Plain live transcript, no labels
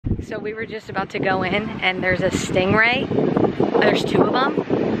So we were just about to go in and there's a stingray. There's 2 of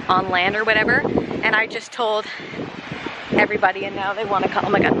them on land or whatever. And I just told everybody and now they want to come. Oh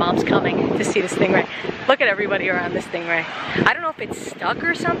my God, Mom's coming to see the stingray. Look at everybody around this stingray. I don't know if it's stuck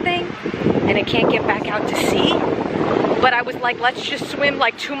or something and it can't get back out to sea. But I was like, let's just swim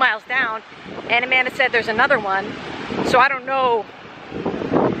like 2 miles down. And Amanda said there's another one. So I don't know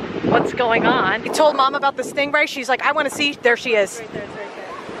what's going on. You told Mom about the stingray. She's like, I want to see. There she is. Right there, it's right there.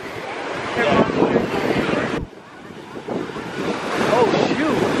 Oh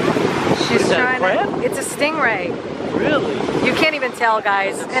shoot! She's trying to. It's a stingray. Really? You can't even tell,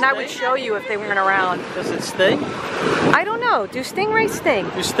 guys. And I would show you if they weren't around. Does it sting? I don't know. Do stingrays sting?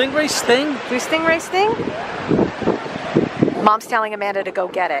 Do stingrays sting? Do stingrays sting? Mom's telling Amanda to go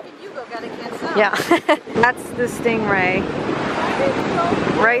get it. If you go get it, can't sell. Yeah. That's the stingray.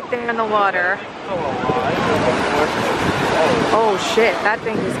 Right there in the water. Oh shit, that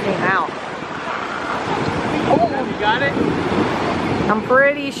thing just came out. Oh, you got it? I'm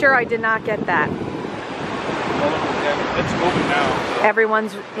pretty sure I did not get that. It's moving now.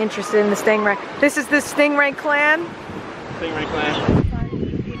 Everyone's interested in the stingray. This is the stingray clan. Stingray clan.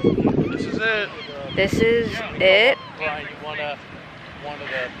 This is it. This is it. Brian, you wanna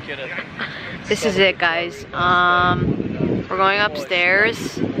get it? This is it, guys. We're going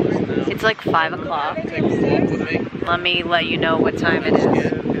upstairs. It's like 5 o'clock. Let me let you know what time it is.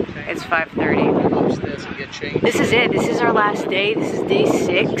 It's 5:30. This is it. This is our last day. This is day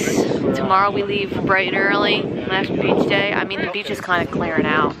 6. Tomorrow we leave bright and early. Last beach day. I mean, the beach is kind of clearing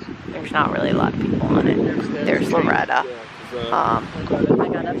out. There's not really a lot of people on it. There's Loretta. I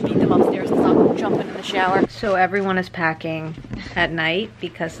gotta beat them upstairs and stop jumping in the shower. So everyone is packing at night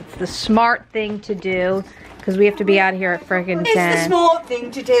because it's the smart thing to do. Because we have to be out of here at frickin' 10. It's the smart thing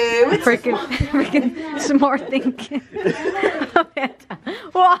to do. It's frickin' smart thing. Amanda,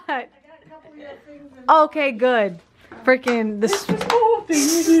 what? Okay, good. Frickin' the smart thing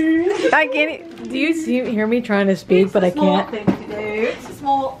to do. I can't. Do you hear me trying to speak, but I can't? It's the smart thing to do. It's the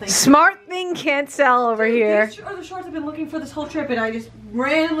smart thing. Smart thing can't sell over here. These are the shorts I've been looking for this whole trip, and I just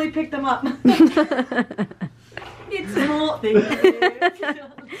randomly picked them up. It's a smart thing to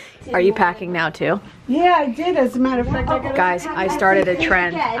do. Are you packing now too? Yeah, I did. As a matter of fact, Guys, I started a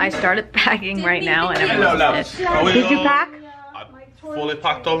trend. I started packing right now, and everyone's dead. Did you pack? I fully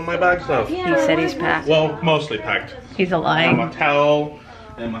packed all my bags up. He said he's packed. Well, mostly packed. He's a I have lying. my towel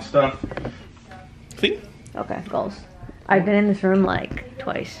and my stuff. See? Okay, goals. I've been in this room like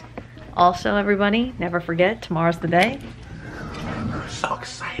twice. Also, everybody, never forget, tomorrow's the day. So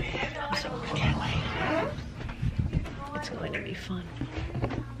excited. I can't wait. It's going to be fun.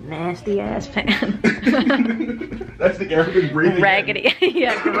 Nasty ass pan. That's the air I've been breathing. Raggedy.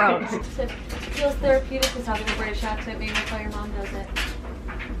 Yeah, gross. It feels therapeutic to talk in a British accent. Maybe that's why your mom does it.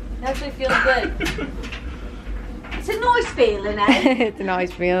 It actually feels good. It's a nice feeling, eh? It's a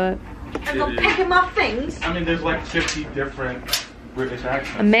nice feeling. And I'm packing my things. I mean, there's like 50 different British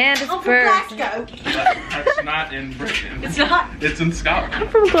accents. Amanda's I'm from first. Glasgow. That's not in Britain. It's not. It's in Scotland. I'm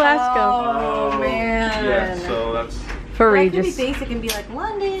from Glasgow. Oh, man. Yeah, so that's For I could be Regis. basic and be like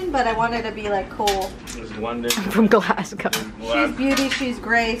London, but I wanted to be like cool. this is London. I'm from Glasgow. She's beauty, she's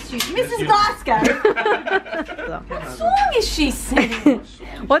grace, she's Mrs. Glasgow. What song is she singing?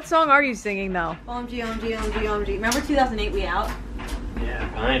 What song are you singing though? OMG, OMG, OMG, OMG. Remember 2008 We Out? Yeah,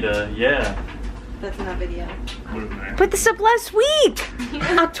 kinda. Yeah. That's in that video. Put this up last week!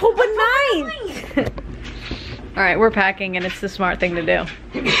 October 9th! Alright, we're packing and it's the smart thing to do.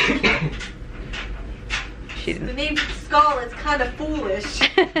 She The didn't. name Scarlett's kind of foolish.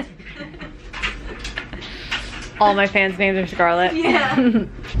 All my fans' names are Scarlett. Yeah.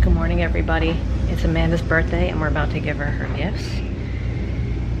 Good morning, everybody. It's Amanda's birthday and we're about to give her gifts.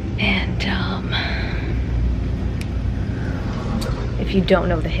 And, if you don't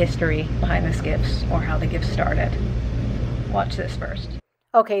know the history behind these gifts or how the gifts started, watch this first.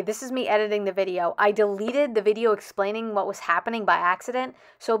 Okay, this is me editing the video. I deleted the video explaining what was happening by accident.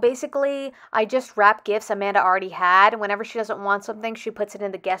 So basically, I just wrap gifts Amanda already had. Whenever she doesn't want something, she puts it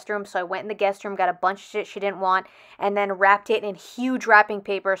in the guest room. So I went in the guest room, got a bunch of shit she didn't want, and then wrapped it in huge wrapping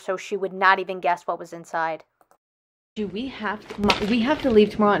paper so she would not even guess what was inside. Do we have to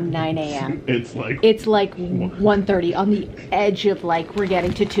leave tomorrow at 9 a.m. It's like 1:30 on the edge of like we're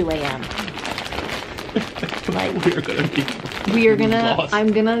getting to 2 a.m. Like we're gonna be lost.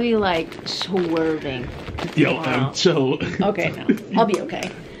 I'm gonna be like swerving. Yo, tomorrow. so Okay, no. I'll be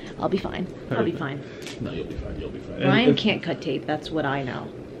okay. I'll be fine. I'll be fine. No, you'll be fine, you'll be fine. Ryan can't cut tape, that's what I know.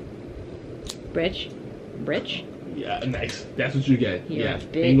 Rich? Yeah, nice. That's what you get. You're yeah. a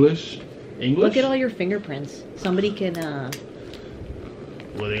big- English? Look at all your fingerprints. Somebody can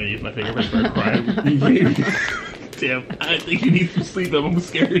Well, they're gonna use my fingerprints for a crime. Damn, I think you need some sleep. I'm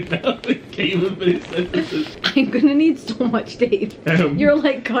scared now. I can't even finish sentences. I'm gonna need so much tape. You're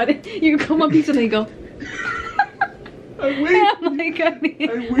like, cut it. You come up, piece and they go. I'm waiting. I'm like, I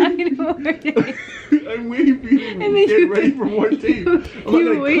need more tape. I'm waiting for you to get ready for more tape.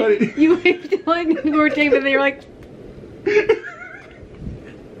 You wait till I need more tape, and then you're like.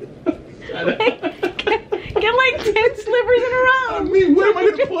 Get like 10 slippers in a row. I mean, where am I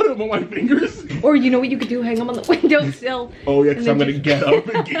gonna put them? On my fingers? Or you know what you could do? Hang them on the windowsill. Oh yeah, because I'm gonna get up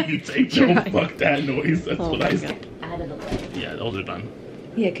and get you tape. Don't fuck that noise. That's what I said. Out of the way. Yeah, those are done.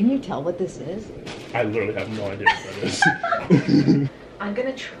 Yeah, can you tell what this is? I literally have no idea what that is. I'm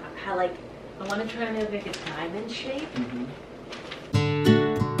gonna try, I wanna try and make a diamond shape.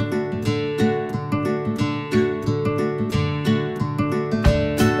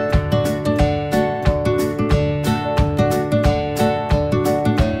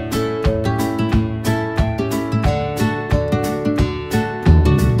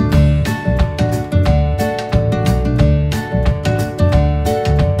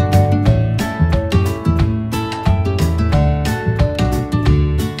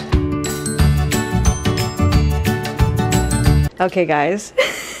 Okay guys,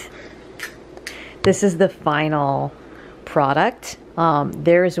 this is the final product.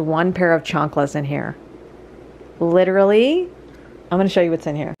 There's one pair of chanclas in here. Literally, I'm gonna show you what's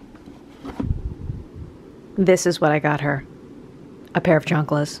in here. This is what I got her. A pair of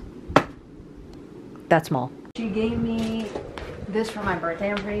chanclas. That small. She gave me this for my birthday,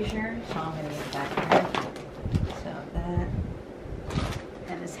 I'm pretty sure. So I'm gonna get that to her. So that,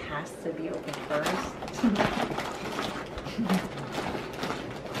 and this has to be open first.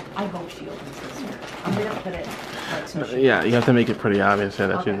 I hope she opens this one. I'm gonna put it like so. Yeah, you have to make it pretty obvious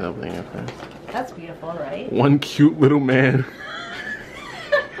that she's opening it first. That's beautiful, right? One cute little man.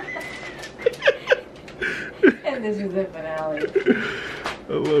 And this is the finale.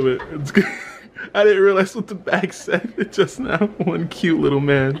 I love it. It's good. I didn't realize what the bag said just now. One cute little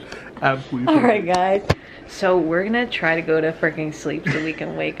man. Absolutely. All right, guys. So we're gonna try to go to freaking sleep so we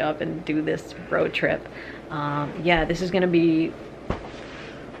can wake up and do this road trip. Yeah, this is gonna be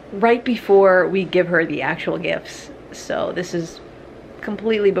right before we give her the actual gifts. So this is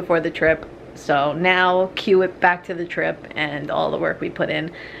completely before the trip. So now cue it back to the trip and all the work we put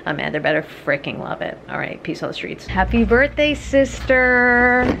in. Amanda better freaking love it. All right, peace on the streets. Happy birthday,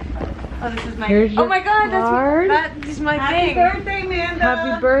 sister. Oh, this is my. Here's Oh my God, card. that is my thing. Happy birthday, Amanda.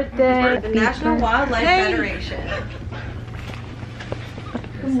 Happy birthday. The National Wildlife Federation.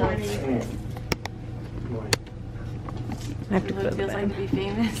 Good morning. I have to What put it feels it like to be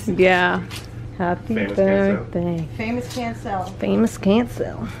famous. Yeah. Happy Famous can't sell. birthday. Famous can't sell. Famous can't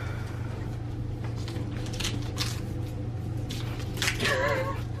sell.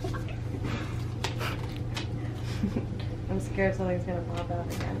 I'm scared something's gonna pop out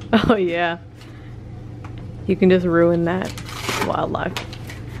again. Oh yeah. You can just ruin that wildlife.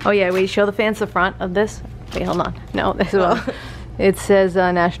 Oh yeah, wait, show the fans the front of this. Wait, hold on. No, this one. It says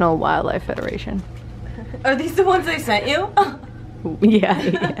National Wildlife Federation. Are these the ones they sent you?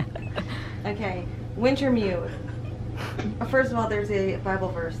 Yeah. Okay, winter mute. First of all, there's a Bible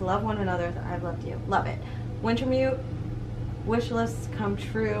verse. Love one another as I've loved you. Love it. Winter mute. Wish lists come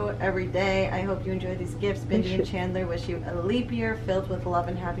true every day. I hope you enjoy these gifts. Bindi and Chandler wish you a leap year filled with love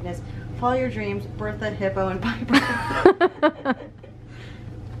and happiness. Follow your dreams. Bertha, Hippo, and Piper.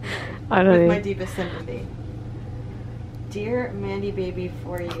 I don't With know. my deepest sympathy. Dear Mandy Baby,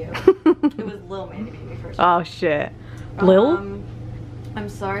 for you. It was Lil Mandy Baby first. Oh shit. Lil? I'm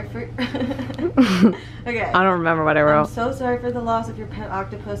sorry for. Okay. I don't remember what I I'm wrote. so sorry for the loss of your pet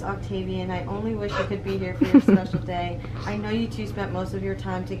octopus, Octavian. I only wish you could be here for your special day. I know you two spent most of your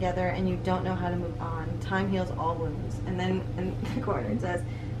time together and you don't know how to move on. Time heals all wounds. And then in the corner it says,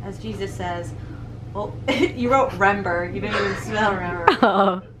 as Jesus says, oh, you wrote remember. You didn't even spell remember.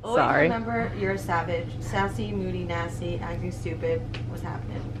 Oh, Always sorry. remember you're a savage. Sassy, moody, nasty, acting stupid. What's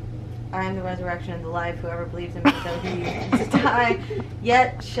happening? I am the resurrection and the life. Whoever believes in me shall he to die.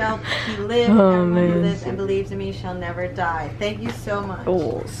 Yet shall he live. Oh, Everyone who man. lives and believes in me shall never die. Thank you so much.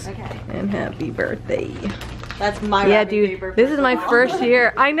 Goals. Okay. And happy birthday. That's my Yeah, wrapping dude. paper, This is first my of all. first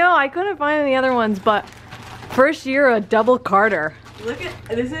year. I know, I couldn't find any other ones, but first year a double Carter. Look at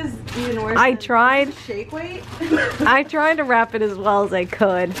this is even worse. I than- tried. this is shake weight. I tried to wrap it as well as I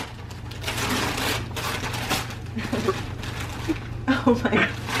could. Oh my God.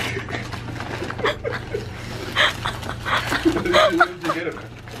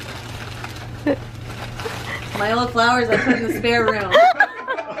 My old flowers I put in the spare room.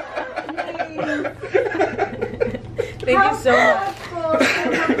 Thank you so much.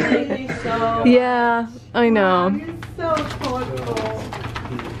 so Yeah, I know. You're so thoughtful.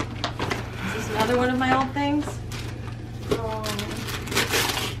 Is this another one of my old things?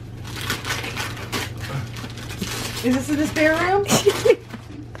 Is this in the spare room?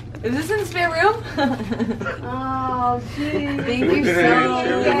 Is this in the spare room? Oh, geez. Thank you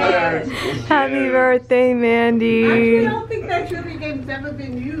so much. Happy birthday, Actually, I Mandy. don't think that trivia game's ever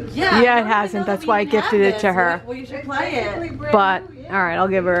been used. Yeah, it I don't hasn't. even know That's if why I you have gifted it this. to her. Well, you should It's play basically it. brand But, new, all right, I'll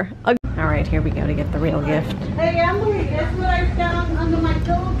give her. All right, here we go to get the real gift. Hey, Emily, guess what I found under my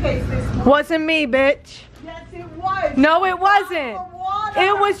pillowcase this morning? Wasn't me, bitch. Yes, it was. No, it wasn't. Bottle of water.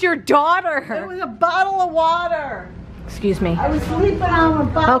 It was your It daughter. was a bottle of water. Excuse me. I was sleeping on a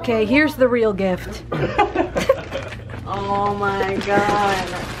bottle. Okay, here's the real gift. Oh my god.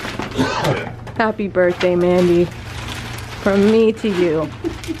 Happy birthday, Mandy. From me to you.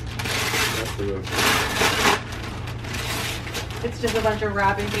 It's just a bunch of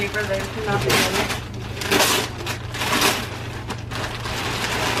wrapping paper. There's nothing in it.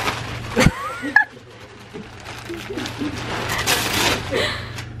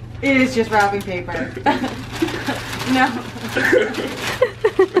 It is just wrapping paper. No.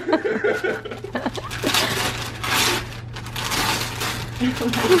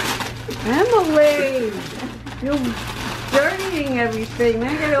 Emily, you're dirtying everything.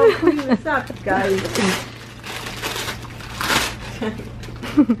 I gotta go clean this up, guys. I'm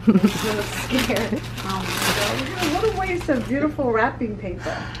so scared. Oh my God. What a waste of beautiful wrapping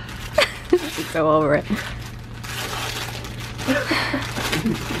paper. She's so over it.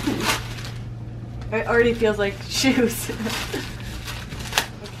 It already feels like shoes.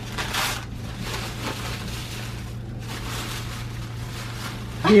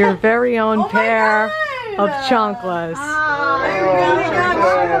 Your very own Oh my pair God. of chanclas. I really got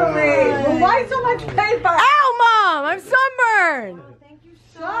Emily. Well, why so much paper? Ow, Mom! I'm sunburned!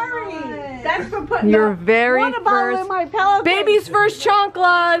 Sorry. That's for putting Your up very water bottle first in my pillowcase. baby's first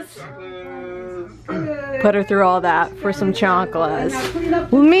chanclas! Put her through all that for some chanclas. Now clean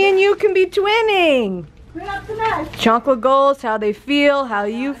up, Well, me and you can be twinning! clean up the mess. Chancla goals, how they feel, how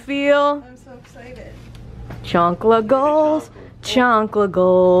you feel. I'm so excited. Chancla goals, chancla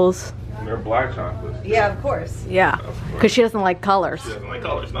goals. They're black chocolates. Yeah, of course. Yeah, because she doesn't like colors. She doesn't like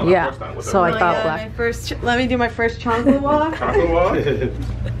colors. Not Yeah, the first time with so her. I thought God, black. my first. Let me do my first chocolate walk. Chocolate walk?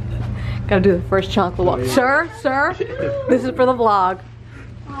 Gotta do the first chancla walk. Sir, this is for the vlog.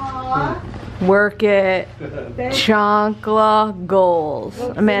 Aww. Work it. Chancla goals.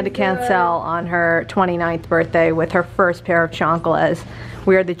 Amanda Cancel on her 29th birthday with her first pair of chanclas.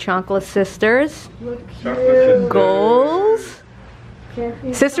 We are the Chancla sisters. Chocolate Goals.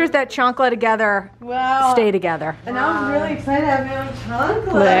 Sisters that chancla together Wow. stay together. And I'm really excited to have my own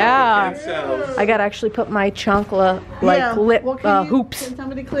chocolate. Yeah. Cancels. I gotta actually put my chancla like lip Well, can you- hoops. Can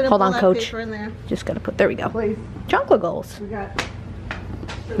somebody clean up Hold all on, that Coach. paper in there, Just gotta put, there we go. please? Chancla goals. We got.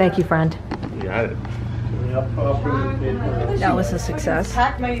 Thank you, friend. You got it. That was a success.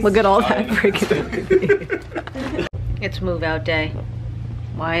 Pack my Look at all that freaking. It's move out day.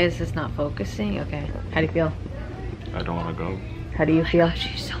 Why is this not focusing? Okay. How do you feel? I don't want to go. How do you feel?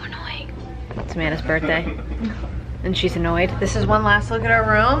 She's so annoying. It's Amanda's birthday. And she's annoyed. This is one last look at our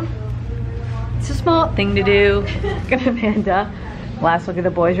room. It's a small thing to do. Look at Amanda. Last look at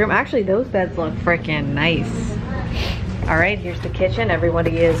the boys' room. Actually, those beds look freaking nice. All right, here's the kitchen.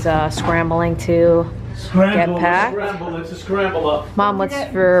 Everybody is scrambling to get packed. Scramble, it's a scramble up. Mom, what's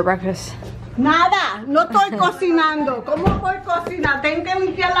for breakfast? Nada, no estoy cocinando. ¿Cómo voy a cocinar? Tengo que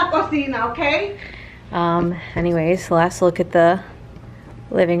limpiar la cocina, ¿ok? Anyways, last look at the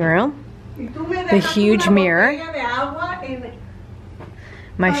living room. Y tú me The dejas huge una mirror. botella de agua en-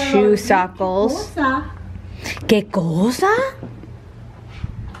 My para shoe los- sockles. Cosa. ¿Qué cosa?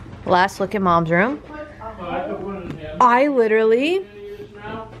 Last look at Mom's room. I literally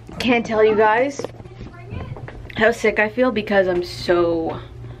can't tell you guys how sick I feel because I'm so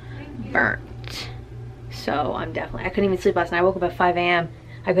burnt. So I'm definitely, I couldn't even sleep last night. I woke up at 5 a.m.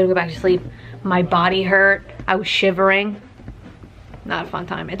 I couldn't go back to sleep. My body hurt. I was shivering. Not a fun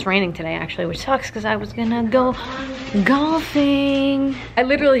time. It's raining today actually, which sucks because I was gonna go golfing. I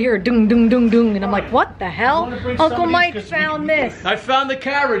literally hear a dung dung dung dung and I'm like, what the hell? Uncle Mike found this. I found the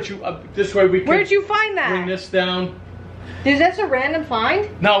carriage. This way we can Where'd you find bring that? this down. Is that a random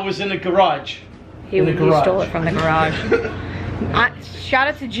find? No, it was in the garage. He In the garage. stole it from the garage. Shout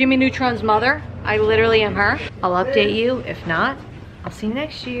out to Jimmy Neutron's mother. I literally am her. I'll update you. If not, I'll see you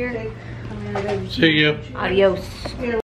next year. See you. Adios.